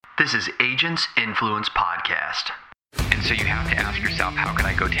This is Agents Influence Podcast. And so you have to ask yourself, how can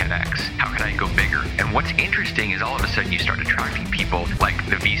I go 10x? How can I go bigger? And what's interesting is all of a sudden you start attracting people like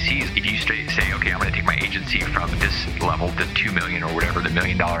the VCs. If you say, okay, I'm going to take my agency from this level to 2 million or whatever, the $1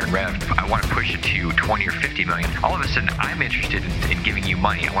 million in rev, I want to push it to 20 or 50 million. All of a sudden, I'm interested in giving you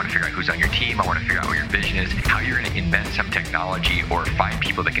money. I want to figure out who's on your team. I want to figure out what your vision is, how you're going to invent some technology or find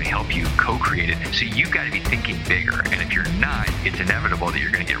people that can help you co-create it. So you've got to be thinking bigger. And if you're not, it's inevitable that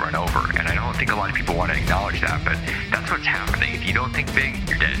you're going to get run over. And I don't think a lot of people want to acknowledge that, but that's what's happening. If you don't think big,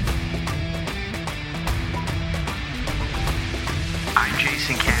 you're dead. I'm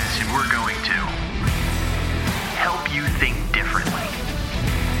Jason Cass, and we're going to help you think differently.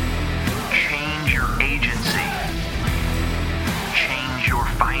 Change your agency. Change your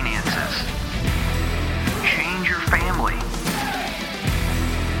finances. Change your family.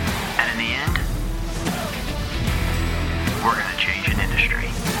 And in the end, we're going to change an industry.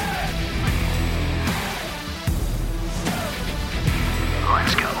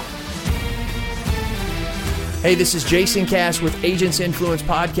 Let's go. Hey, this is Jason Cass with Agents Influence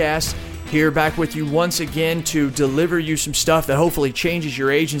Podcast, here back with you once again to deliver you some stuff that hopefully changes your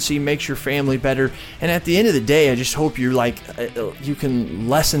agency, makes your family better, and at the end of the day, I just hope you can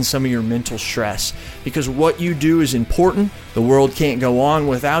lessen some of your mental stress, because what you do is important. The world can't go on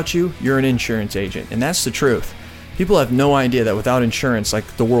without you. You're an insurance agent, and that's the truth. People have no idea that without insurance,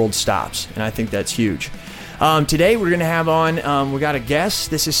 the world stops, and I think that's huge. Today we're going to have on, we got a guest.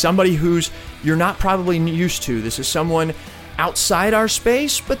 This is somebody who's you're not probably used to. This is someone outside our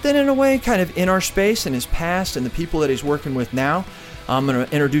space, but then in a way kind of in our space and his past and the people that he's working with now. I'm going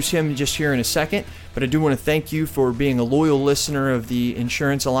to introduce him just here in a second, but I do want to thank you for being a loyal listener of the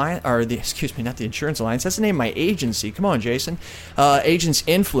Insurance Alliance, not the Insurance Alliance. That's the name of my agency. Come on, Jason. Agents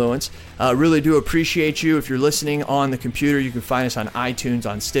Influence. Really do appreciate you. If you're listening on the computer, you can find us on iTunes,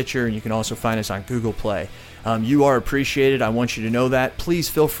 on Stitcher, and you can also find us on Google Play. You are appreciated. I want you to know that. Please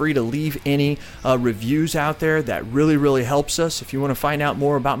feel free to leave any reviews out there. That really, really helps us. If you want to find out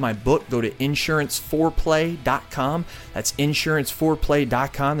more about my book, go to insuranceforplay.com. That's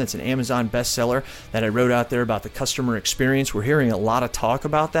insuranceforplay.com. That's an Amazon bestseller that I wrote out there about the customer experience. We're hearing a lot of talk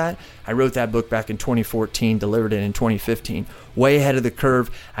about that. I wrote that book back in 2014, delivered it in 2015. Way ahead of the curve.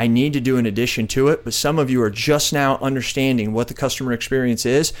 I need to do an addition to it, but some of you are just now understanding what the customer experience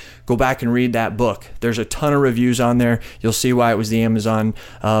is. Go back and read that book. There's a ton of reviews on there. You'll see why it was the Amazon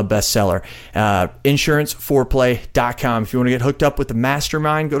bestseller. Insuranceforplay.com. If you want to get hooked up with the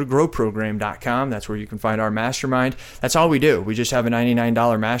mastermind, go to growprogram.com. That's where you can find our mastermind. That's all we do. We just have a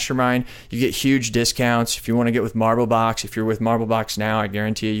 $99 mastermind. You get huge discounts. If you want to get with MarbleBox, if you're with MarbleBox now, I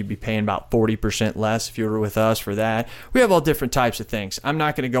guarantee you'd be paying about 40% less if you were with us for that. We have all different types of things. I'm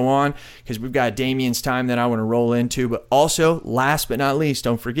not going to go on because we've got Damien's time that I want to roll into, but also, last but not least,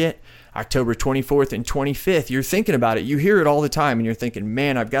 don't forget, October 24th and 25th. You're thinking about it. You hear it all the time, and you're thinking,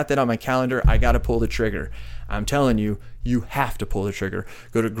 man, I've got that on my calendar. I got to pull the trigger. I'm telling you, you have to pull the trigger.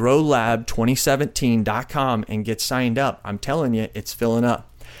 Go to growlab2017.com and get signed up. I'm telling you, it's filling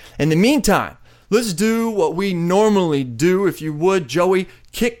up. In the meantime, let's do what we normally do. If you would, Joey,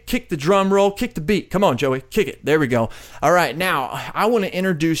 kick the drum roll, kick the beat. Come on, Joey, kick it. There we go. All right, now I want to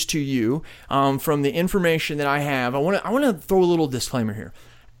introduce to you from the information that I have. I want to throw a little disclaimer here.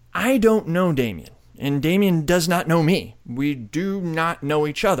 I don't know Damien, and Damien does not know me. We do not know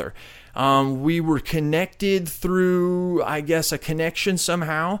each other. We were connected through, I guess, a connection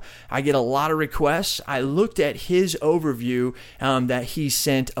somehow. I get a lot of requests. I looked at his overview that he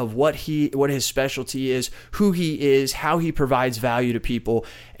sent of what his specialty is, who he is, how he provides value to people,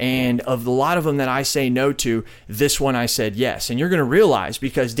 and of a lot of them that I say no to, this one I said yes. And you're going to realize,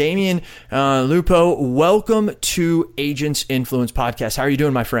 because Damien Lupo, welcome to Agents Influence Podcast. How are you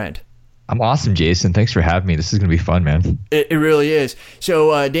doing, my friend? I'm awesome, Jason. Thanks for having me. This is going to be fun, man. It really is.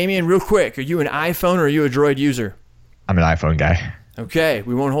 So, Damien, real quick, are you an iPhone or are you a Droid user? I'm an iPhone guy. Okay,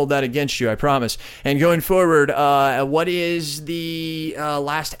 we won't hold that against you, I promise. And going forward, what is the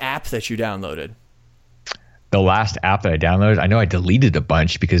last app that you downloaded? The last app that I downloaded, I know I deleted a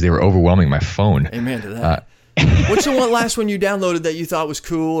bunch because they were overwhelming my phone. Amen to that. What's the last one you downloaded that you thought was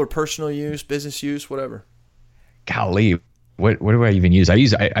cool or personal use, business use, whatever? Golly. What do I even use? I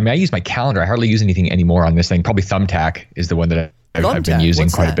use my calendar. I hardly use anything anymore on this thing. Probably Thumbtack is the one that I've been using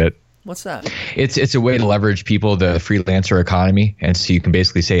quite a bit. What's that? It's a way to leverage people, the freelancer economy. And so you can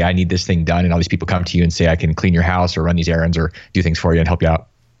basically say, I need this thing done. And all these people come to you and say, I can clean your house or run these errands or do things for you and help you out.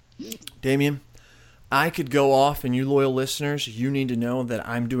 Damien, I could go off, and you loyal listeners, you need to know that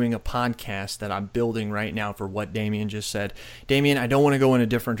I'm doing a podcast that I'm building right now for what Damien just said. Damien, I don't want to go in a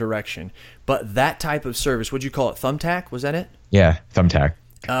different direction, but that type of service, what'd you call it? Thumbtack? Was that it? Yeah, Thumbtack.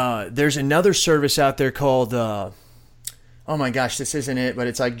 There's another service out there called, oh my gosh, this isn't it, but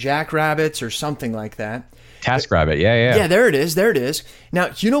it's like Jackrabbits or something like that. TaskRabbit, yeah. Yeah, there it is. Now,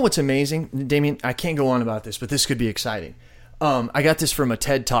 you know what's amazing, Damien? I can't go on about this, but this could be exciting. I got this from a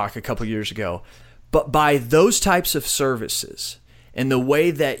TED Talk a couple years ago. But by those types of services and the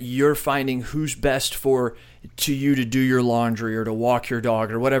way that you're finding who's best to you to do your laundry or to walk your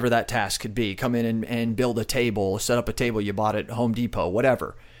dog or whatever that task could be, come in and build a table, set up a table you bought at Home Depot,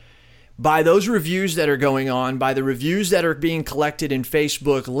 whatever. By those reviews that are going on, by the reviews that are being collected in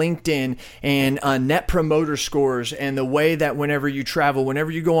Facebook, LinkedIn, and Net Promoter Scores, and the way that whenever you travel,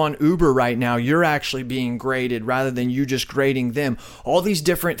 whenever you go on Uber right now, you're actually being graded rather than you just grading them. All these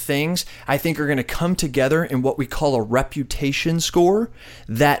different things, I think, are going to come together in what we call a reputation score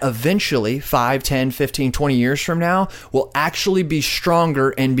that eventually, 5, 10, 15, 20 years from now, will actually be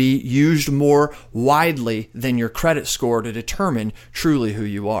stronger and be used more widely than your credit score to determine truly who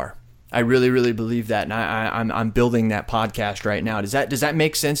you are. I really, really believe that, and I'm building that podcast right now. Does that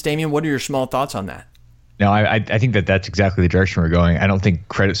make sense, Damien? What are your small thoughts on that? No, I think that's exactly the direction we're going. I don't think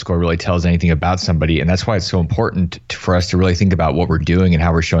credit score really tells anything about somebody, and that's why it's so important for us to really think about what we're doing and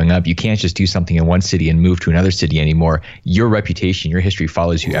how we're showing up. You can't just do something in one city and move to another city anymore. Your reputation, your history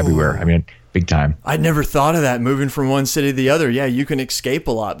follows you everywhere. I mean, big time. I'd never thought of that, moving from one city to the other. Yeah, you can escape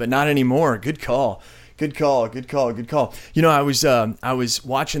a lot, but not anymore. Good call. Good call. You know, I was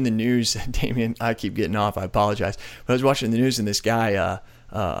watching the news, Damien. I keep getting off. I apologize. But I was watching the news, and this guy,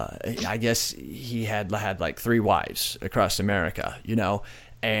 I guess he had like 3 wives across America, you know,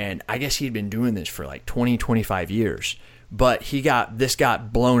 and I guess he'd been doing this for like 20, 25 years. But this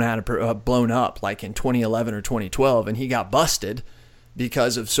got blown up like in 2011 or 2012, and he got busted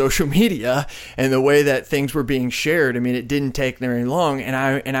because of social media and the way that things were being shared. I mean, it didn't take very long.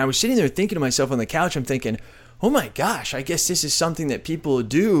 And I was sitting there thinking to myself on the couch, I'm thinking, oh my gosh, I guess this is something that people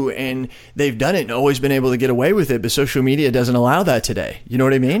do, and they've done it and always been able to get away with it. But social media doesn't allow that today. You know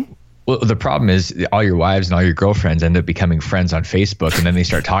what I mean? Well, the problem is all your wives and all your girlfriends end up becoming friends on Facebook, and then they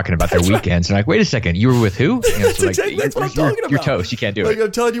start talking about their weekends. And like, wait a second, you were with who? That's what I'm talking about. You're toast. You can't do it.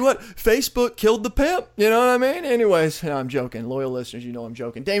 I'm telling you what, Facebook killed the pimp. You know what I mean? Anyways, no, I'm joking. Loyal listeners, you know I'm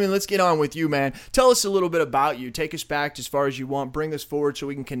joking. Damien, let's get on with you, man. Tell us a little bit about you. Take us back as far as you want. Bring us forward so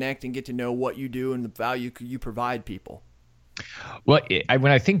we can connect and get to know what you do and the value you provide people. Well,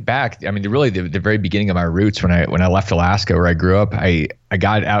 when I think back, I mean, the very beginning of my roots, when I left Alaska, where I grew up, I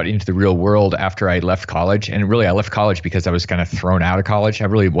got out into the real world after I left college. And really, I left college because I was kind of thrown out of college. I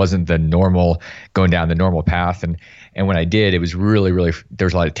really wasn't going down the normal path. And when I did, it was really, really, there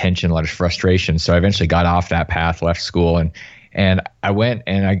was a lot of tension, a lot of frustration. So I eventually got off that path, left school, and I went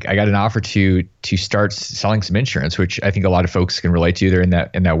and I got an offer to start selling some insurance, which I think a lot of folks can relate to. They're in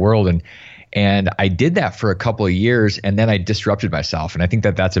that world. And I did that for a couple of years, and then I disrupted myself. And I think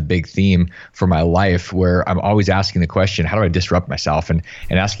that's a big theme for my life, where I'm always asking the question, how do I disrupt myself? And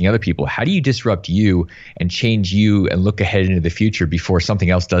asking other people, how do you disrupt you and change you and look ahead into the future before something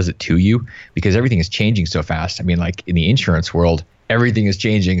else does it to you? Because everything is changing so fast. I mean, like in the insurance world, everything is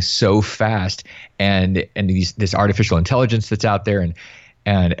changing so fast. And this artificial intelligence that's out there and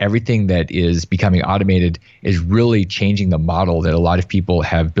everything that is becoming automated is really changing the model that a lot of people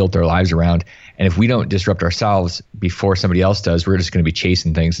have built their lives around. And if we don't disrupt ourselves before somebody else does, we're just going to be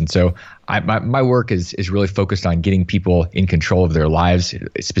chasing things. And so my work is really focused on getting people in control of their lives,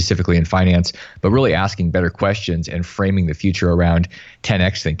 specifically in finance, but really asking better questions and framing the future around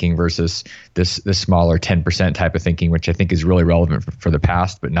 10x thinking versus this smaller 10% type of thinking, which I think is really relevant for the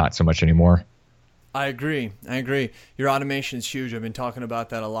past, but not so much anymore. I agree. Your automation is huge. I've been talking about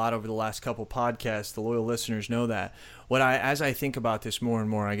that a lot over the last couple podcasts. The loyal listeners know that. As I think about this more and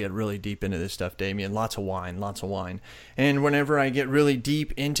more, I get really deep into this stuff, Damien. Lots of wine. And whenever I get really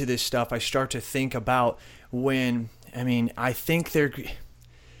deep into this stuff, I start to think about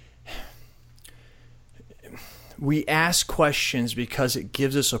we ask questions because it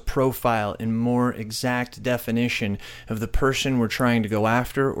gives us a profile and more exact definition of the person we're trying to go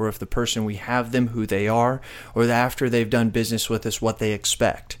after, or if the person we have them, who they are, or after they've done business with us, what they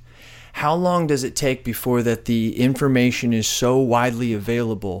expect. How long does it take before that the information is so widely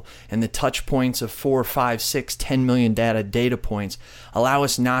available and the touch points of 4, 5, 6, 10 million data points allow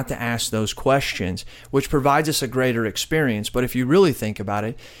us not to ask those questions, which provides us a greater experience? But if you really think about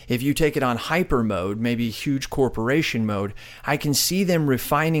it, if you take it on hyper mode, maybe huge corporation mode, I can see them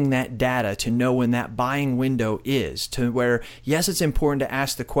refining that data to know when that buying window is, to where, yes, it's important to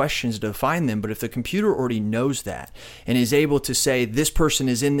ask the questions to find them, but if the computer already knows that and is able to say this person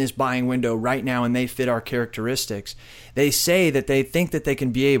is in this buying buying window right now and they fit our characteristics. They say that they think that they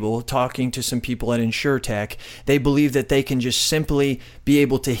can be able, talking to some people at InsurTech, they believe that they can just simply be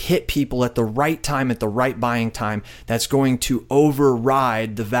able to hit people at the right time, at the right buying time. That's going to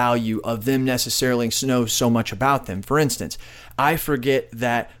override the value of them necessarily know so much about them. For instance, I forget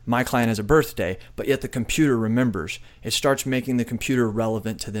that my client has a birthday, but yet the computer remembers. It starts making the computer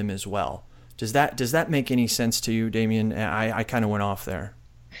relevant to them as well. Does that make any sense to you, Damien? I kind of went off there.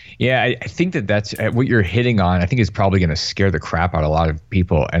 Yeah, I think that's what you're hitting on. I think is probably going to scare the crap out of a lot of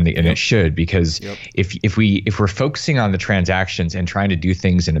people, and it should, because if we're focusing on the transactions and trying to do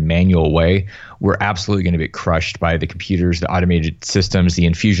things in a manual way, we're absolutely going to get crushed by the computers, the automated systems, the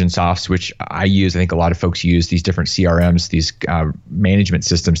Infusionsoft, which I use. I think a lot of folks use these different CRMs, these management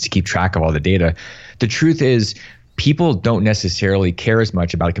systems to keep track of all the data. The truth is, people don't necessarily care as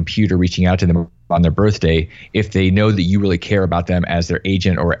much about a computer reaching out to them on their birthday if they know that you really care about them as their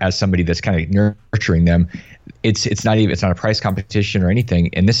agent or as somebody that's kind of nurturing them. It's not a price competition or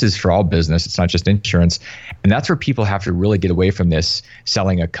anything. And this is for all business. It's not just insurance. And that's where people have to really get away from this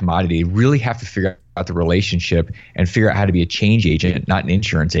selling a commodity, really have to figure out the relationship and figure out how to be a change agent, not an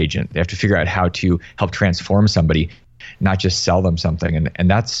insurance agent. They have to figure out how to help transform somebody, not just sell them something. And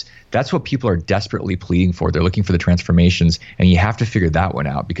that's what people are desperately pleading for. They're looking for the transformations, and you have to figure that one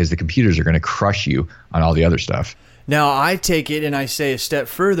out because the computers are going to crush you on all the other stuff. Now, I take it and I say a step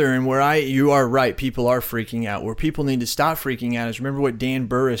further, and you are right, people are freaking out. Where people need to stop freaking out is, remember what Dan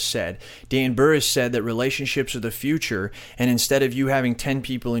Burris said. Dan Burris said that relationships are the future, and instead of you having 10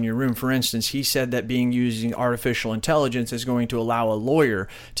 people in your room, for instance, he said that using artificial intelligence is going to allow a lawyer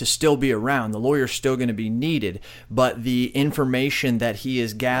to still be around. The lawyer's still going to be needed, but the information that he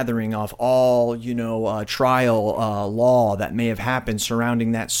is gathering off all, trial law that may have happened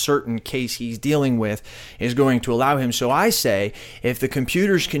surrounding that certain case he's dealing with is going to allow him. So I say, if the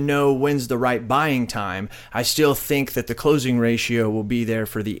computers can know when's the right buying time, I still think that the closing ratio will be there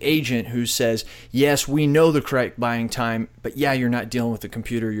for the agent who says, yes, we know the correct buying time, but yeah, you're not dealing with a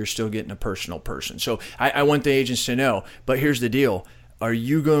computer, you're still getting a personal person. So I want the agents to know, but here's the deal. Are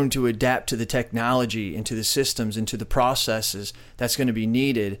you going to adapt to the technology and to the systems and to the processes that's going to be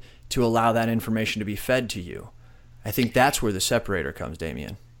needed to allow that information to be fed to you? I think that's where the separator comes,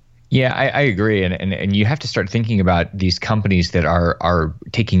 Damien. Yeah, I agree, and you have to start thinking about these companies that are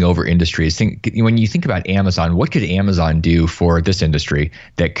taking over industries. When you think about Amazon, what could Amazon do for this industry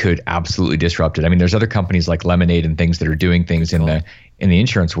that could absolutely disrupt it? I mean, there's other companies like Lemonade and things that are doing things in the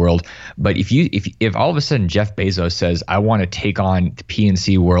insurance world. But if all of a sudden Jeff Bezos says, I want to take on the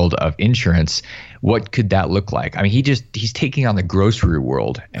P&C world of insurance, what could that look like? I mean, he's taking on the grocery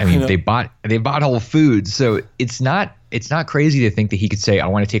world. I mean, they bought Whole Foods, so it's not crazy to think that he could say, I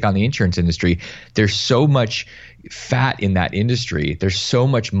want to take on the insurance industry. There's so much fat in that industry. There's so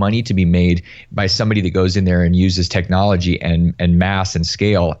much money to be made by somebody that goes in there and uses technology and mass and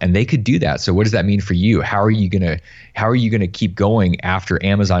scale, and they could do that. So what does that mean for you? How are you gonna keep going after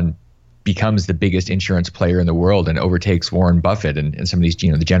Amazon becomes the biggest insurance player in the world and overtakes Warren Buffett and some of these,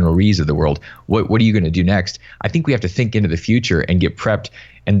 the General Rees of the world? What are you going to do next? I think we have to think into the future and get prepped,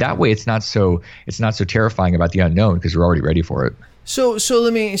 and that way it's not so terrifying about the unknown because we're already ready for it. So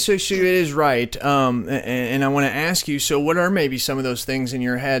it is right, and I want to ask you, so what are maybe some of those things in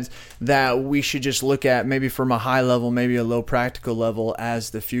your head that we should just look at, maybe from a high level, maybe a low practical level,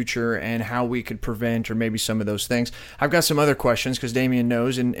 as the future and how we could prevent, or maybe some of those things? I've got some other questions because Damien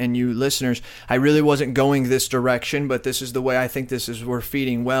knows, and you listeners, I really wasn't going this direction, but this is the way I think we're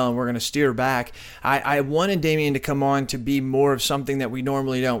feeding well, and we're going to steer back. I wanted Damien to come on to be more of something that we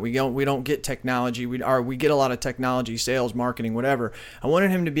normally don't. We don't get technology. We get a lot of technology, sales, marketing, whatever. I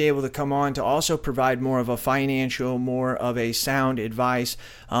wanted him to be able to come on to also provide more of a financial, more of a sound advice,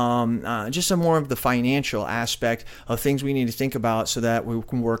 just some more of the financial aspect of things we need to think about so that we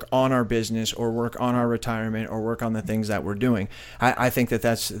can work on our business or work on our retirement or work on the things that we're doing. I think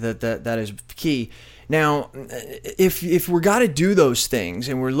that is key. Now, if we're got to do those things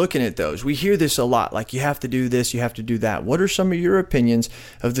and we're looking at those, we hear this a lot, like you have to do this, you have to do that. What are some of your opinions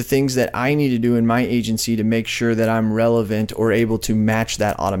of the things that I need to do in my agency to make sure that I'm relevant or able to match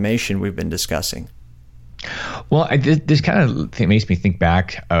that automation we've been discussing? Well, this kind of makes me think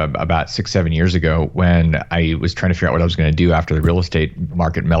back about 6-7 years ago when I was trying to figure out what I was going to do after the real estate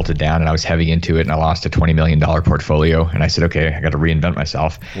market melted down, and I was heavy into it, and I lost a $20 million portfolio, and I said, okay, I got to reinvent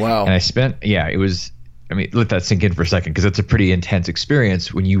myself. Wow. And let that sink in for a second, because it's a pretty intense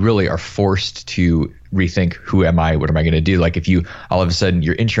experience when you really are forced to rethink, who am I? What am I going to do? Like if you all of a sudden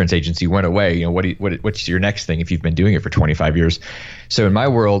your insurance agency went away, you know, what's your next thing if you've been doing it for 25 years? So in my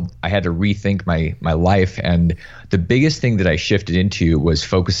world, I had to rethink my life. And the biggest thing that I shifted into was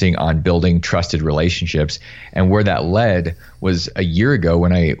focusing on building trusted relationships. And where that led was a year ago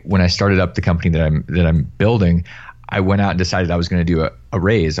when I started up the company that I'm building. I went out and decided I was going to do a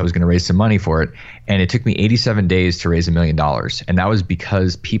raise. I was going to raise some money for it. And it took me 87 days to raise $1 million. And that was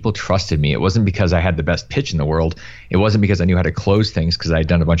because people trusted me. It wasn't because I had the best pitch in the world. It wasn't because I knew how to close things because I had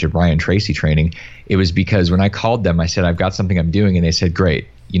done a bunch of Brian Tracy training. It was because when I called them, I said, I've got something I'm doing. And they said, great.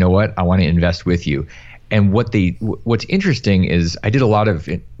 You know what? I want to invest with you. And what's interesting is I did a lot of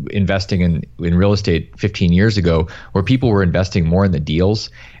investing in real estate 15 years ago where people were investing more in the deals.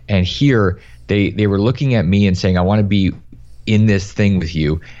 And here, they were looking at me and saying, I want to be in this thing with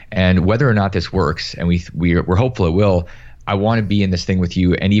you. And whether or not this works, and we're hopeful it will, I want to be in this thing with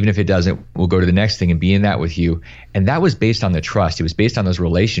you. And even if it doesn't, we'll go to the next thing and be in that with you. And that was based on the trust. It was based on those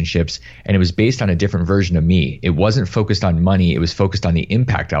relationships. And it was based on a different version of me. It wasn't focused on money. It was focused on the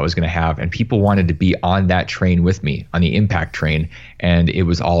impact I was going to have. And people wanted to be on that train with me, on the impact train. And it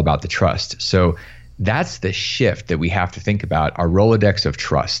was all about the trust. So that's the shift that we have to think about, our Rolodex of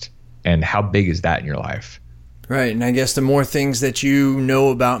trust. And how big is that in your life? Right. And I guess the more things that you know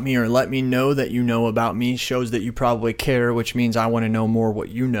about me or let me know that you know about me shows that you probably care, which means I want to know more what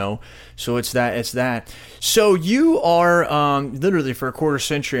you know. So it's that. So you are literally for a quarter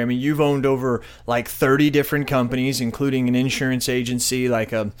century. I mean, you've owned over like 30 different companies, including an insurance agency,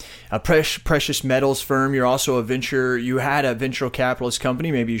 like a precious metals firm. You're also you had a venture capitalist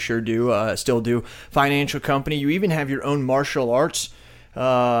company. Maybe you still do. Financial company. You even have your own martial arts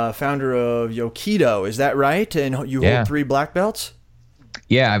founder of Yokido, is that right? And you hold 3 black belts?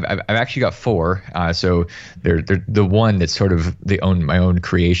 Yeah, I've actually got 4. So they're the one that's sort of my own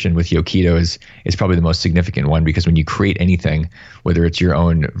creation with Yokido is probably the most significant one, because when you create anything, whether it's your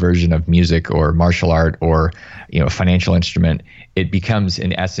own version of music or martial art or a financial instrument, it becomes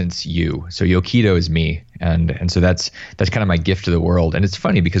in essence you. So Yokido is me, and so that's kind of my gift to the world. And it's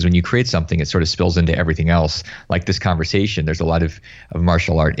funny because when you create something, it sort of spills into everything else. Like this conversation, there's a lot of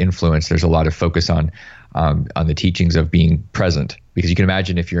martial art influence. There's a lot of focus on the teachings of being present, because you can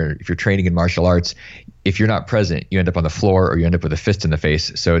imagine if you're training in martial arts, if you're not present, you end up on the floor or you end up with a fist in the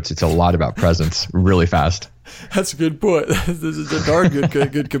face. So it's a lot about presence really fast. That's a good point. This is a darn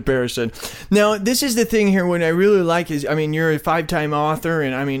good comparison. Now, this is the thing here. What I really like is, I mean, you're a 5-time author,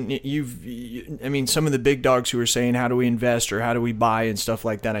 and I mean, some of the big dogs who are saying, how do we invest or how do we buy and stuff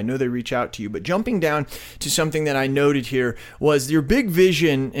like that, I know they reach out to you. But jumping down to something that I noted here was your big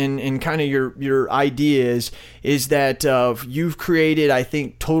vision and kind of your ideas is that you've created, I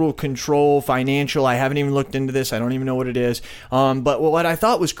think, Total Control Financial. I haven't even looked into this. I don't even know what it is. But what I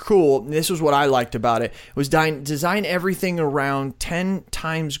thought was cool, and this was what I liked about it, was design everything around 10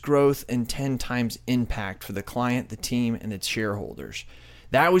 times growth and 10 times impact for the client, the team, and its shareholders.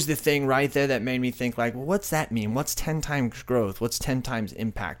 That was the thing right there that made me think, like, well, what's that mean? What's 10 times growth? What's 10 times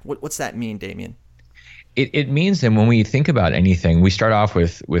impact? What's that mean, Damien? It means that when we think about anything, we start off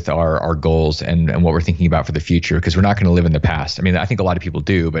with our goals and what we're thinking about for the future, because we're not going to live in the past. I mean, I think a lot of people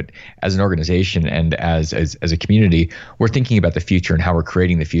do, but as an organization and as a community, we're thinking about the future and how we're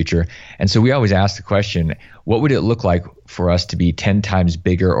creating the future. And so we always ask the question, what would it look like for us to be 10 times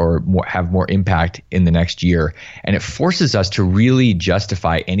bigger or have more impact in the next year? And it forces us to really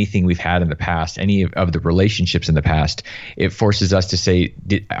justify anything we've had in the past, any of the relationships in the past. It forces us to say,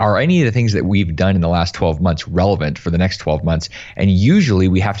 are any of the things that we've done in the last 12 months relevant for the next 12 months? And usually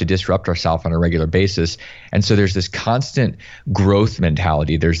we have to disrupt ourselves on a regular basis. And so there's this constant growth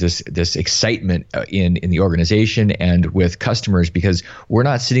mentality. There's this excitement in the organization and with customers, because we're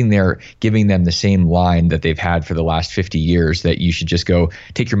not sitting there giving them the same line that they've had for the last 50 years, that you should just go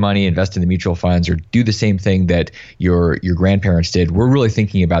take your money, invest in the mutual funds, or do the same thing that your grandparents did. We're really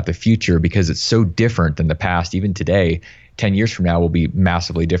thinking about the future because it's so different than the past. Even today, 10 years from now will be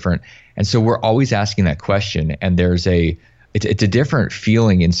massively different. And so we're always asking that question. And it's a different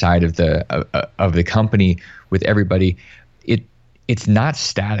feeling inside of the company with everybody. It's not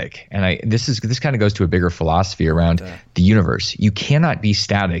static. And this kind of goes to a bigger philosophy around the universe. You cannot be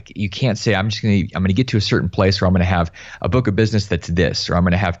static. You can't say, I'm going to get to a certain place where I'm going to have a book of business that's this, or I'm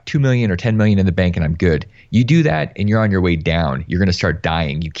going to have 2 million or 10 million in the bank and I'm good. You do that and you're on your way down. You're going to start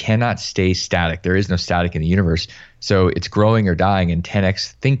dying. You cannot stay static. There is no static in the universe. So it's growing or dying, and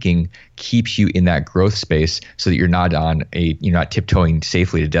 10x thinking keeps you in that growth space so that you're not tiptoeing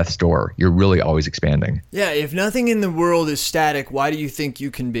safely to death's door. You're really always expanding. Yeah, if nothing in the world is static, why do you think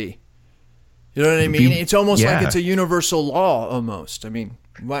you can be? You know what I mean? It's almost like it's a universal law almost. I mean,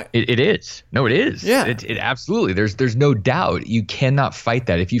 What? It is. No, it is. Yeah. It absolutely. There's no doubt. You cannot fight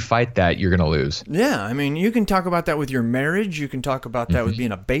that. If you fight that, you're going to lose. Yeah, I mean, you can talk about that with your marriage. You can talk about that with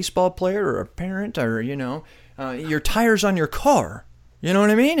being a baseball player or a parent, or your tires on your car. You know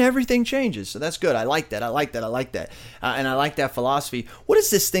what I mean? Everything changes, so that's good. I like that. And I like that philosophy. What is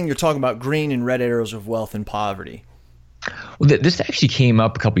this thing you're talking about? Green and red arrows of wealth and poverty. Well, this actually came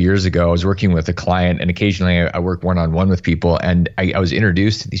up a couple years ago. I was working with a client, and occasionally I work one-on-one with people, and I was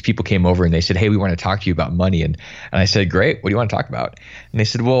introduced. These people came over and they said, "Hey, we want to talk to you about money." And I said, "Great. What do you want to talk about?" And they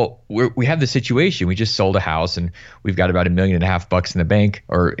said, "Well, we have this situation. We just sold a house, and we've got about $1.5 million in the bank,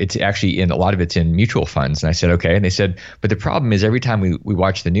 or it's actually a lot of it's in mutual funds." And I said, "Okay." And they said, "But the problem is every time we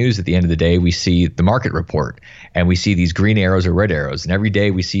watch the news, at the end of the day, we see the market report, and we see these green arrows or red arrows. And every day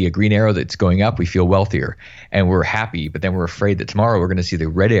we see a green arrow that's going up, we feel wealthier, and we're happy. But then we're afraid that tomorrow we're going to see the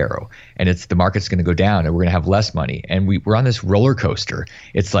red arrow, and the market's going to go down, and we're going to have less money. And we're on this roller coaster.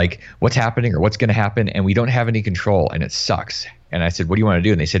 It's like what's happening or what's going to happen, and we don't have any control, and it sucks." And I said, "What do you want to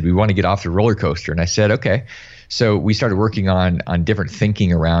do?" And they said, "We want to get off the roller coaster." And I said, "Okay." So we started working on different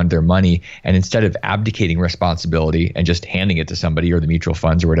thinking around their money, and instead of abdicating responsibility and just handing it to somebody or the mutual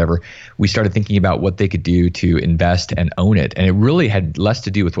funds or whatever, we started thinking about what they could do to invest and own it. And it really had less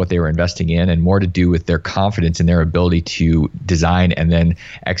to do with what they were investing in and more to do with their confidence in their ability to design and then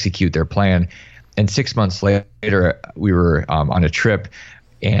execute their plan. And 6 months later, we were on a trip.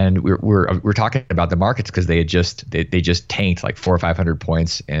 And we're talking about the markets because they just tanked like 400 or 500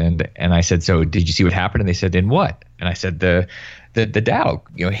 points, and I said, "So did you see what happened?" And they said, "In what?" And I said, "The Dow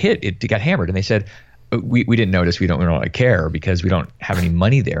hit, it got hammered." And they said, "We didn't notice. We don't really care because we don't have any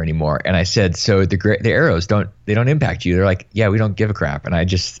money there anymore." And I said, "So the arrows don't impact you?" They're like, "Yeah, we don't give a crap." And I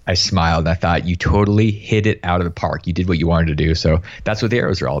smiled and I thought, you totally hit it out of the park. You did what you wanted to do. So that's what the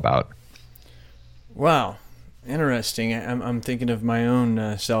arrows are all about. Wow. Interesting. I'm thinking of my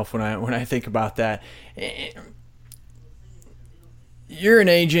own self when I think about that. You're an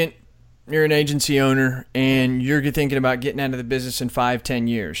agent, you're an agency owner, and you're thinking about getting out of the business in 5-10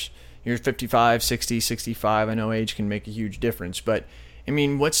 years. You're 55, 60, 65. I know age can make a huge difference, but I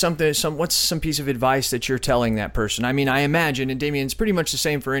mean, what's some piece of advice that you're telling that person? I mean, I imagine, and Damien, it's pretty much the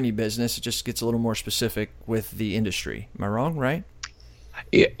same for any business. It just gets a little more specific with the industry. Am I wrong? Right?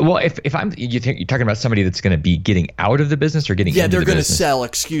 Yeah, well, if you're talking about somebody that's going to be getting out of the business or getting into the business? Yeah, they're going to sell.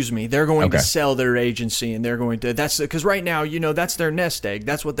 Excuse me, they're going to sell their agency, and they're going to. That's because right now, that's their nest egg.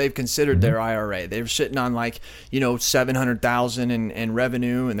 That's what they've considered their IRA. They're sitting on $700,000 in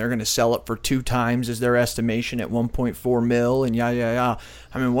revenue, and they're going to sell it for 2 times as their estimation at 1.4 mil, and yeah.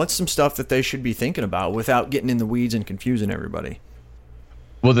 I mean, what's some stuff that they should be thinking about without getting in the weeds and confusing everybody?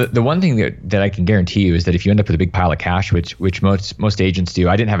 Well, the one thing that I can guarantee you is that if you end up with a big pile of cash, which most agents do,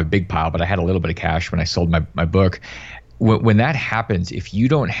 I didn't have a big pile, but I had a little bit of cash when I sold my book. When that happens, if you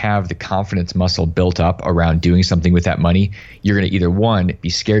don't have the confidence muscle built up around doing something with that money, you're going to either, one, be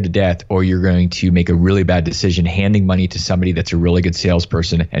scared to death, or you're going to make a really bad decision handing money to somebody that's a really good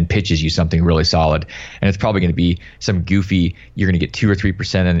salesperson and pitches you something really solid. And it's probably going to be some goofy, you're going to get 2 or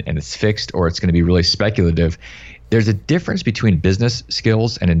 3% and it's fixed, or it's going to be really speculative. There's a difference between business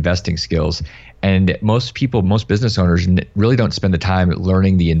skills and investing skills. And most business owners really don't spend the time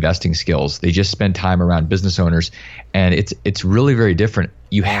learning the investing skills. They just spend time around business owners. And it's really very different.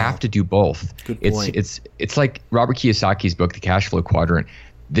 You have to do both. Good point. It's like Robert Kiyosaki's book, The Cash Flow Quadrant,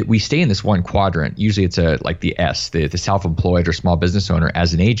 that we stay in this one quadrant. Usually it's like the S, the self-employed or small business owner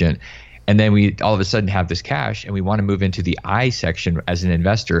as an agent. And then we all of a sudden have this cash and we want to move into the I section as an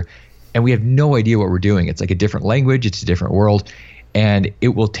investor. And we have no idea what we're doing. It's like a different language. It's a different world. And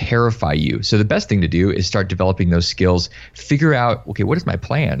it will terrify you. So the best thing to do is start developing those skills. Figure out, okay, what is my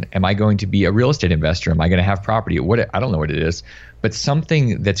plan? Am I going to be a real estate investor? Am I going to have property? I don't know what it is, but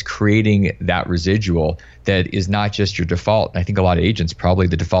something that's creating that residual that is not just your default. I think a lot of agents, probably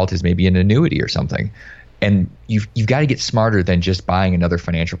the default is maybe an annuity or something. And you've got to get smarter than just buying another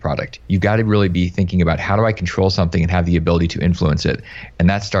financial product. You've got to really be thinking about, how do I control something and have the ability to influence it? And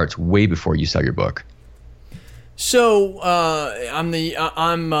that starts way before you sell your book. So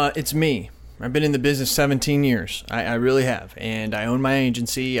it's me. I've been in the business 17 years. I really have. And I own my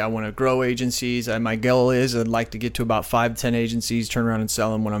agency. I want to grow agencies. My goal is I'd like to get to about 5 to 10 agencies, turn around and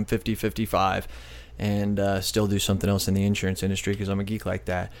sell them when I'm 50, 55, and still do something else in the insurance industry because I'm a geek like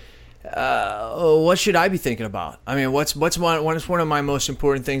that. What should I be thinking about? I mean, what's one of my most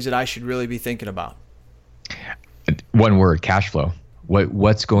important things that I should really be thinking about? One word: cash flow.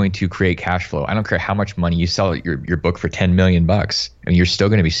 What's going to create cash flow? I don't care how much money you sell your book for $10 million. I mean, you're still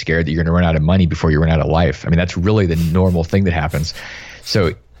going to be scared that you're going to run out of money before you run out of life. I mean, that's really the normal thing that happens.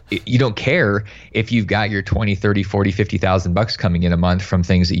 So You don't care if you've got your 20, 30, 40, 50,000 bucks coming in a month from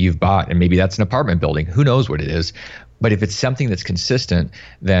things that you've bought. And maybe that's an apartment building. Who knows what it is? But if it's something that's consistent,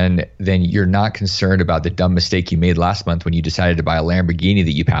 then you're not concerned about the dumb mistake you made last month when you decided to buy a Lamborghini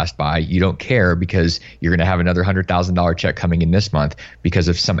that you passed by. You don't care because you're going to have another $100,000 check coming in this month because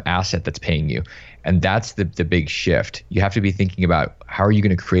of some asset that's paying you. And that's the big shift. You have to be thinking about how are you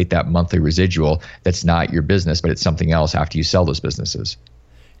going to create that monthly residual that's not your business, but it's something else after you sell those businesses.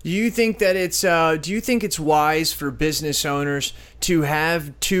 Do you think that it's wise for business owners to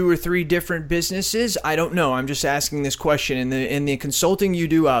have 2 or 3 different businesses? I don't know. I'm just asking this question. In the consulting you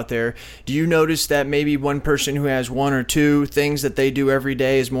do out there, do you notice that maybe one person who has 1 or 2 things that they do every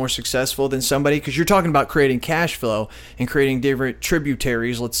day is more successful than somebody? Because you're talking about creating cash flow and creating different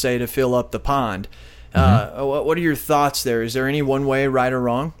tributaries, let's say, to fill up the pond. What are your thoughts there? Is there any one way, right or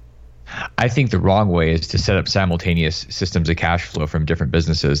wrong? I think the wrong way is to set up simultaneous systems of cash flow from different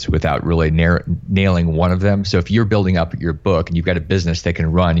businesses without really nailing one of them. So if you're building up your book and you've got a business that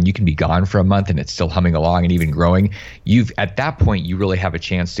can run and you can be gone for a month and it's still humming along and even growing, at that point you really have a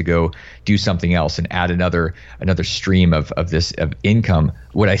chance to go do something else and add another stream of income.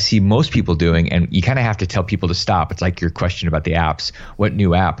 What I see most people doing, and you kind of have to tell people to stop. It's like your question about the apps. What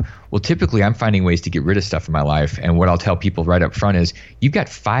new app? Well, typically I'm finding ways to get rid of stuff in my life. And what I'll tell people right up front is you've got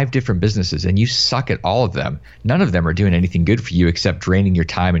 5 different businesses and you suck at all of them. None of them are doing anything good for you except draining your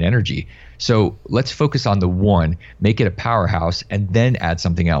time and energy. So let's focus on the one, make it a powerhouse, and then add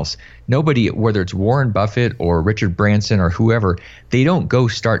something else. Nobody, whether it's Warren Buffett or Richard Branson or whoever, they don't go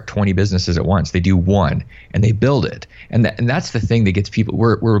start 20 businesses at once. They do one and they build it. And that's the thing that gets people.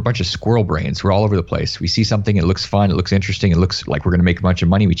 We're a bunch of squirrel brains. We're all over the place. We see something, it looks fun, it looks interesting, it looks like we're going to make a bunch of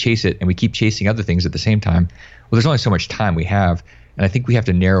money. We chase it and we keep chasing other things at the same time. Well, there's only so much time we have. And I think we have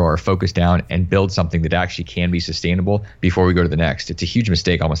to narrow our focus down and build something that actually can be sustainable before we go to the next. It's a huge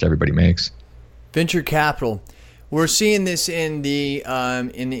mistake almost everybody makes. Venture capital. We're seeing this in the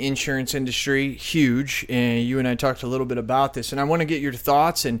insurance industry, huge. And you and I talked a little bit about this, and I want to get your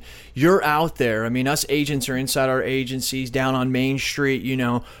thoughts. And you're out there. I mean, us agents are inside our agencies, down on Main Street.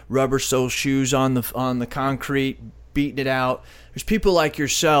 Rubber sole shoes on the concrete, beating it out. There's people like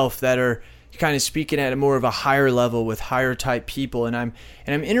yourself that are kind of speaking at a more of a higher level with higher type people, and I'm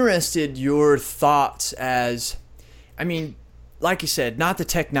interested your thoughts as, I mean, like you said, not the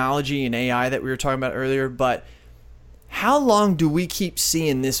technology and AI that we were talking about earlier, but how long do we keep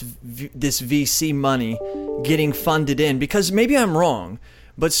seeing this VC money getting funded in? Because maybe I'm wrong,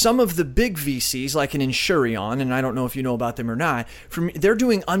 but some of the big VCs, like an Insurion, and I don't know if you know about them or not, they're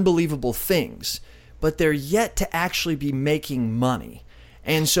doing unbelievable things, but they're yet to actually be making money.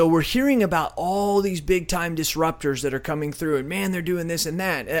 And so we're hearing about all these big time disruptors that are coming through, and man, they're doing this and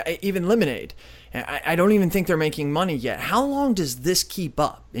that. Even Lemonade. I don't even think they're making money yet. How long does this keep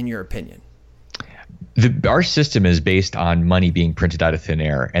up, in your opinion? Our system is based on money being printed out of thin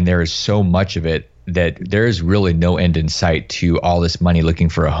air, and there is so much of it that there is really no end in sight to all this money looking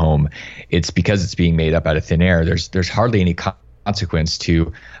for a home. It's because it's being made up out of thin air. There's hardly any consequence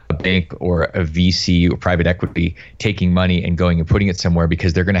to a bank or a VC or private equity taking money and going and putting it somewhere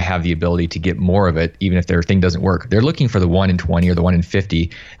because they're going to have the ability to get more of it even if their thing doesn't work. They're looking for the 1 in 20 or the 1 in 50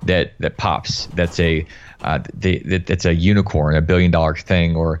 that pops. That's a unicorn, $1 billion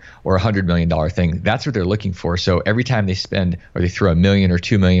thing or $100 million thing. That's what they're looking for. So every time they spend or they throw $1 million or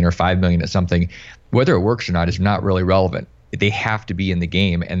 $2 million or $5 million at something, whether it works or not is not really relevant. They have to be in the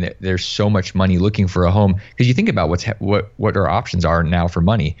game, and there's so much money looking for a home. Because you think about what our options are now for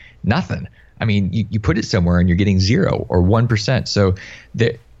money, nothing. I mean, you put it somewhere and you're getting 0 or 1%. So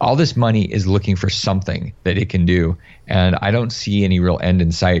all this money is looking for something that it can do, and I don't see any real end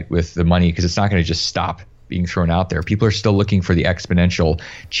in sight with the money because it's not going to just stop being thrown out there. People are still looking for the exponential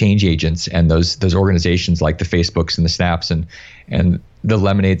change agents and those organizations like the Facebooks and the Snaps and the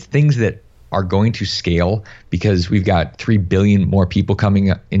Lemonades, things that are going to scale because we've got 3 billion more people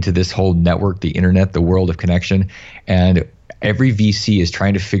coming into this whole network, the internet, the world of connection. And every VC is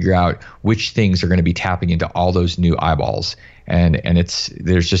trying to figure out which things are going to be tapping into all those new eyeballs. And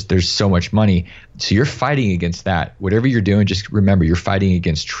there's so much money. So you're fighting against that. Whatever you're doing, just remember you're fighting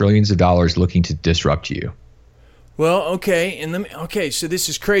against trillions of dollars looking to disrupt you. Well, okay, so this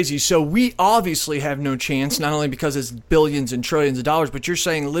is crazy. So we obviously have no chance, not only because it's billions and trillions of dollars, but you're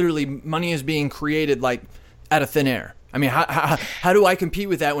saying literally money is being created like out of thin air. I mean, how do I compete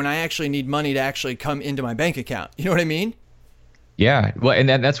with that when I actually need money to actually come into my bank account? You know what I mean? Yeah, well, and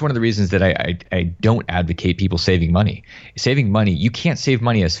that's one of the reasons that I don't advocate people saving money. Saving money, you can't save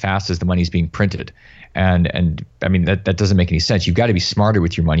money as fast as the money's being printed. And I mean, that doesn't make any sense. You've got to be smarter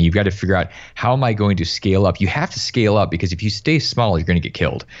with your money. You've got to figure out, how am I going to scale up? You have to scale up, because if you stay small, you're going to get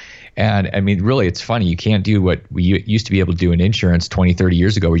killed. And I mean, really, it's funny. You can't do what we used to be able to do in insurance 20, 30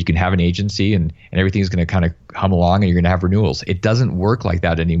 years ago, where you can have an agency and everything's going to kind of hum along and you're going to have renewals. It doesn't work like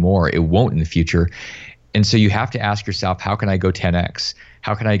that anymore. It won't in the future. And so you have to ask yourself, how can I go 10x?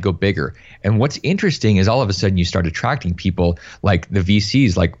 How can I go bigger? And what's interesting is all of a sudden you start attracting people like the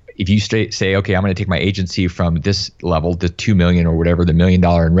VCs. Like if you say, okay, I'm going to take my agency from this level, the 2 million or whatever, the $1 million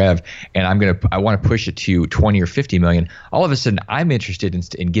in rev, and I want to push it to 20 or 50 million. All of a sudden I'm interested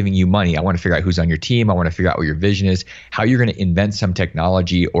in giving you money. I want to figure out who's on your team. I want to figure out what your vision is, how you're going to invent some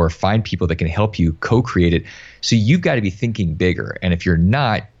technology or find people that can help you co-create it. So you've got to be thinking bigger. And if you're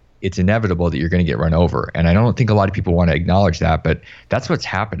not, it's inevitable that you're going to get run over. And I don't think a lot of people want to acknowledge that, but that's what's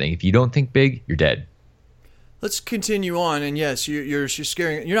happening. If you don't think big, you're dead. Let's continue on. And yes, you're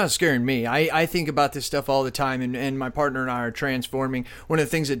scaring. You're not scaring me. I think about this stuff all the time, and my partner and I are transforming. One of the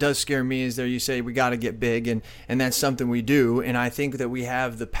things that does scare me is there you say we got to get big, and that's something we do. And I think that we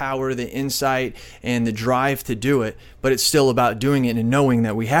have the power, the insight, and the drive to do it. But it's still about doing it and knowing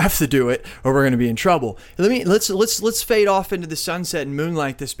that we have to do it, or we're going to be in trouble. Let's fade off into the sunset and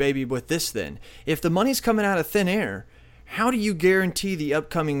moonlight this baby with this. Then, if the money's coming out of thin air, how do you guarantee the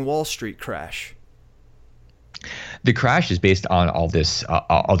upcoming Wall Street crash? The crash is based on all this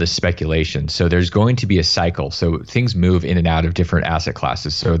speculation. So there's going to be a cycle. So things move in and out of different asset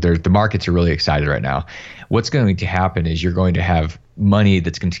classes. So the markets are really excited right now. What's going to happen is you're going to have money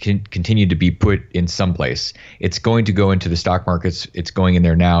that's going to continue to be put in some place. It's going to go into the stock markets. It's going in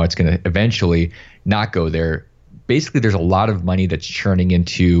there now. It's going to eventually not go there. Basically, there's a lot of money that's churning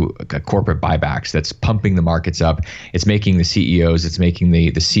into corporate buybacks that's pumping the markets up. It's making the CEOs, it's making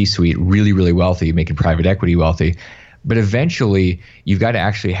the C-suite really, really wealthy, making private equity wealthy. But eventually, you've got to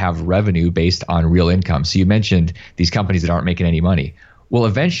actually have revenue based on real income. So you mentioned these companies that aren't making any money. Well,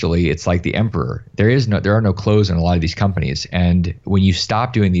 eventually, it's like the emperor. There are no clothes in a lot of these companies. And when you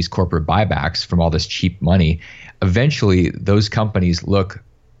stop doing these corporate buybacks from all this cheap money, eventually those companies look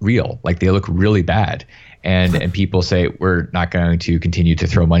real, like they look really bad. And people say, we're not going to continue to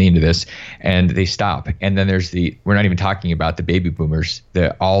throw money into this, and they stop. And then we're not even talking about the baby boomers,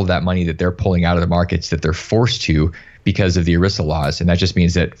 all that money that they're pulling out of the markets that they're forced to because of the ERISA laws. And that just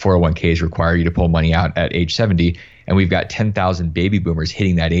means that 401ks require you to pull money out at age 70. And we've got 10,000 baby boomers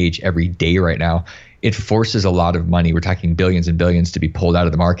hitting that age every day right now. It forces a lot of money. We're talking billions and billions to be pulled out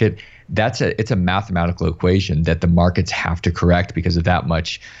of the market. It's a mathematical equation that the markets have to correct because of that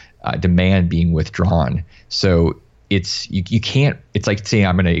much demand being withdrawn. So you can't, it's like saying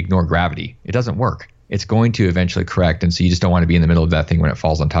I'm going to ignore gravity. It doesn't work. It's going to eventually correct. And so you just don't want to be in the middle of that thing when it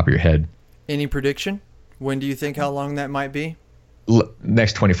falls on top of your head. Any prediction? When do you think how long that might be?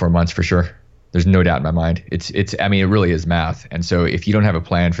 Next 24 months for sure. There's no doubt in my mind. I mean, it really is math. And so if you don't have a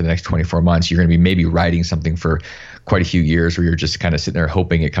plan for the next 24 months, you're going to be maybe writing something for quite a few years where you're just kind of sitting there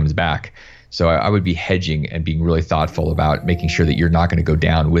hoping it comes back. So I would be hedging and being really thoughtful about making sure that you're not going to go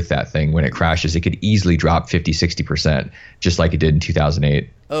down with that thing when it crashes. It could easily drop 50, 60%, just like it did in 2008.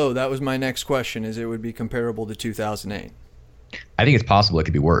 Oh, that was my next question, is it would be comparable to 2008. I think it's possible it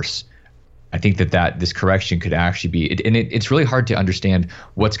could be worse. I think that this correction could actually be, it's really hard to understand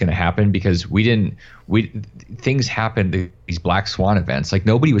what's going to happen because things happened, these black swan events, like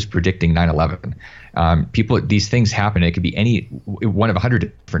nobody was predicting 9/11. These things happen. It could be any one of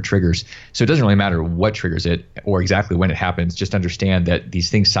 100 different triggers. So it doesn't really matter what triggers it or exactly when it happens. Just understand that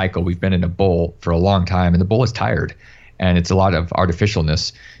these things cycle. We've been in a bull for a long time and the bull is tired and it's a lot of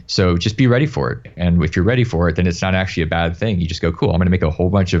artificialness. So just be ready for it. And if you're ready for it, then it's not actually a bad thing. You just go, cool, I'm going to make a whole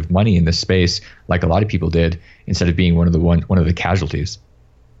bunch of money in this space like a lot of people did instead of being one of the casualties.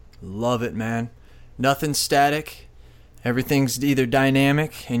 Love it, man. Nothing's static. Everything's either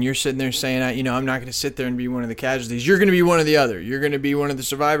dynamic, and you're sitting there saying, I'm not going to sit there and be one of the casualties. You're going to be one or the other. You're going to be one of the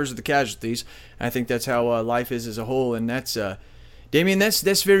survivors of the casualties. And I think that's how life is as a whole, and that's Damien,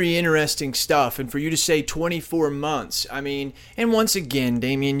 that's very interesting stuff. And for you to say 24 months, I mean, and once again,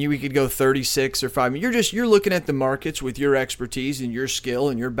 Damien, we could go 36 or 5. You're looking at the markets with your expertise and your skill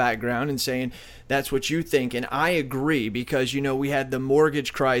and your background and saying that's what you think. And I agree because, we had the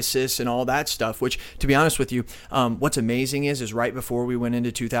mortgage crisis and all that stuff, which, to be honest with you, what's amazing is right before we went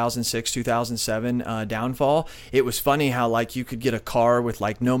into 2006, 2007 downfall, it was funny how you could get a car with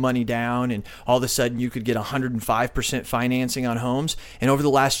no money down and all of a sudden you could get 105% financing on homes. homes. And over the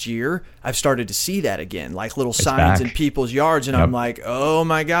last year, I've started to see that again, like little It's signs back in people's yards. And I'm like, oh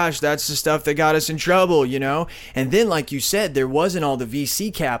my gosh, that's the stuff that got us in trouble, you know? And then, like you said, there wasn't all the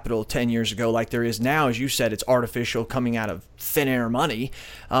VC capital 10 years ago like there is now. As you said, it's artificial, coming out of thin air money.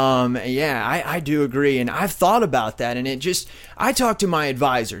 I do agree. And I've thought about that. And I talked to my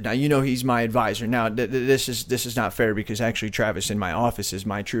advisor. Now, you know, he's my advisor. Now, this is not fair because actually Travis in my office is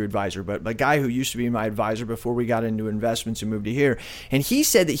my true advisor, but the guy who used to be my advisor before we got into investments and moved to here. And he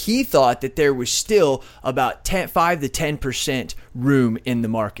said that he thought that there was still about 5 to 10% room in the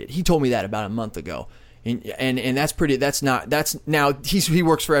market. He told me that about a month ago. And now he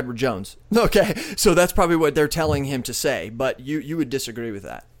works for Edward Jones. Okay. So that's probably what they're telling him to say, but you would disagree with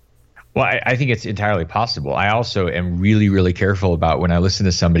that. Well, I think it's entirely possible. I also am really, really careful about when I listen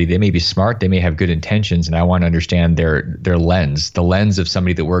to somebody. They may be smart, they may have good intentions, and I want to understand their lens, the lens of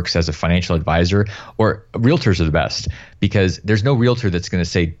somebody that works as a financial advisor. Or realtors are the best, because there's no realtor that's going to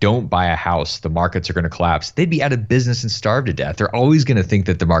say, don't buy a house, the markets are going to collapse. They'd be out of business and starve to death. They're always going to think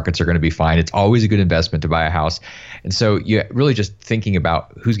that the markets are going to be fine. It's always a good investment to buy a house. And so you're really just thinking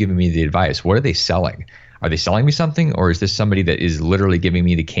about who's giving me the advice. What are they selling? Are they selling me something, or is this somebody that is literally giving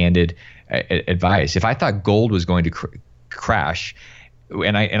me the candid advice? If I thought gold was going to crash,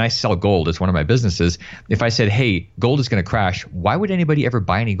 and I sell gold as one of my businesses, if I said, hey, gold is going to crash, why would anybody ever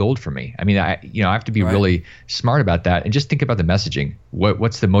buy any gold from me? I mean, I have to be really smart about that and just think about the messaging.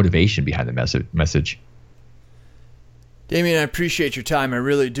 What's the motivation behind the message? Damien, I appreciate your time. I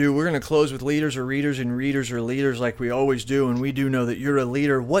really do. We're going to close with leaders are readers and readers are leaders like we always do, and we do know that you're a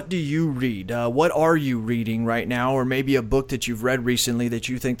leader. What do you read? What are you reading right now, or maybe a book that you've read recently that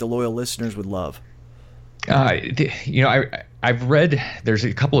you think the loyal listeners would love? I've read, there's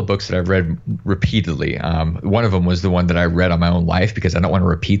a couple of books that I've read repeatedly. One of them was the one that I read on my own life because I don't want to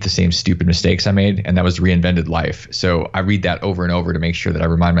repeat the same stupid mistakes I made, and that was Reinvented Life. So I read that over and over to make sure that I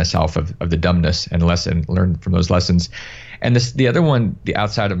remind myself of the dumbness and learn from those lessons. And the other one, the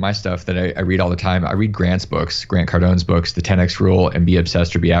outside of my stuff that I read all the time, I read Grant Cardone's books, The 10X Rule and Be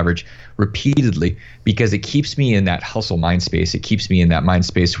Obsessed or Be Average, repeatedly, because it keeps me in that hustle mind space. It keeps me in that mind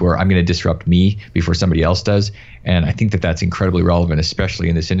space where I'm going to disrupt me before somebody else does. And I think that that's incredibly relevant, especially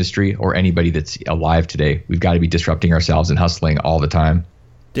in this industry or anybody that's alive today. We've got to be disrupting ourselves and hustling all the time.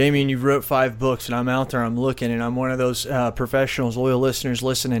 Damien, you've wrote 5 books, and I'm out there, I'm looking, and I'm one of those professionals, loyal listeners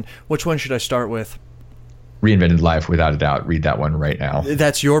listening. Which one should I start with? Reinvented Life, without a doubt. Read that one right now.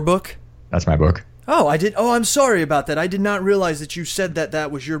 That's your book? That's my book. Oh, I did. Oh, I'm sorry about that. I did not realize that you said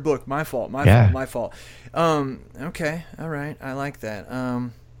that was your book. My fault. My fault. Okay. All right. I like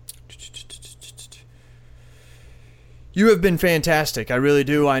that. You have been fantastic. I really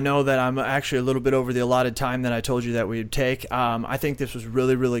do. I know that I'm actually a little bit over the allotted time that I told you that we'd take. I think this was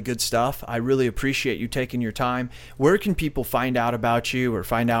really, really good stuff. I really appreciate you taking your time. Where can people find out about you or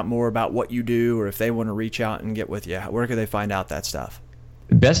find out more about what you do, or if they want to reach out and get with you? Where can they find out that stuff?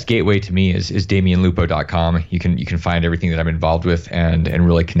 The best gateway to me is DamienLupo.com. You can find everything that I'm involved with and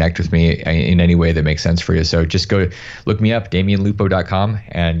really connect with me in any way that makes sense for you. So just go look me up, DamienLupo.com,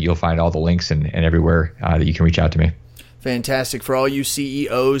 and you'll find all the links and everywhere that you can reach out to me. Fantastic. For all you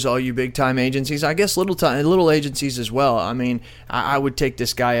CEOs, all you big-time agencies, I guess little agencies as well. I mean, I would take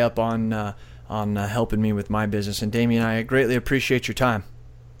this guy up on helping me with my business. And Damien, I greatly appreciate your time.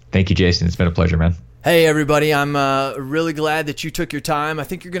 Thank you, Jason. It's been a pleasure, man. Hey, everybody. I'm really glad that you took your time. I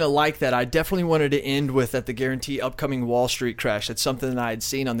think you're going to like that. I definitely wanted to end with at the guarantee upcoming Wall Street crash. That's something that I had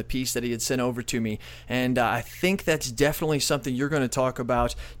seen on the piece that he had sent over to me. And I think that's definitely something you're going to talk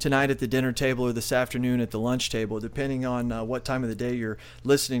about tonight at the dinner table or this afternoon at the lunch table, depending on what time of the day you're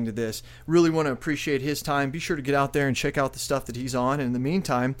listening to this. Really want to appreciate his time. Be sure to get out there and check out the stuff that he's on. And in the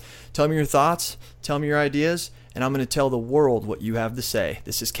meantime, tell me your thoughts, tell me your ideas, and I'm going to tell the world what you have to say.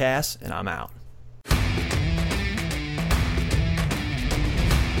 This is Cass, and I'm out.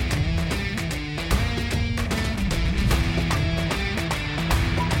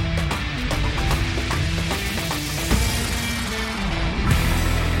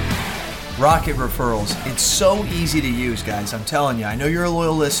 Rocket Referrals. It's so easy to use, guys. I'm telling you. I know you're a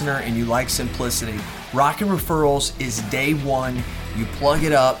loyal listener and you like simplicity. Rocket Referrals is day one. You plug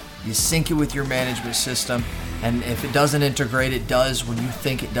it up, you sync it with your management system, and if it doesn't integrate, it does when you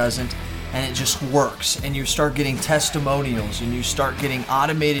think it doesn't, and it just works. And you start getting testimonials, and you start getting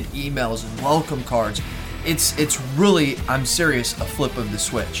automated emails and welcome cards. It's really, I'm serious, a flip of the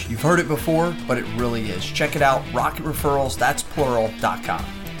switch. You've heard it before, but it really is. Check it out, rocketreferrals, that's plural.com.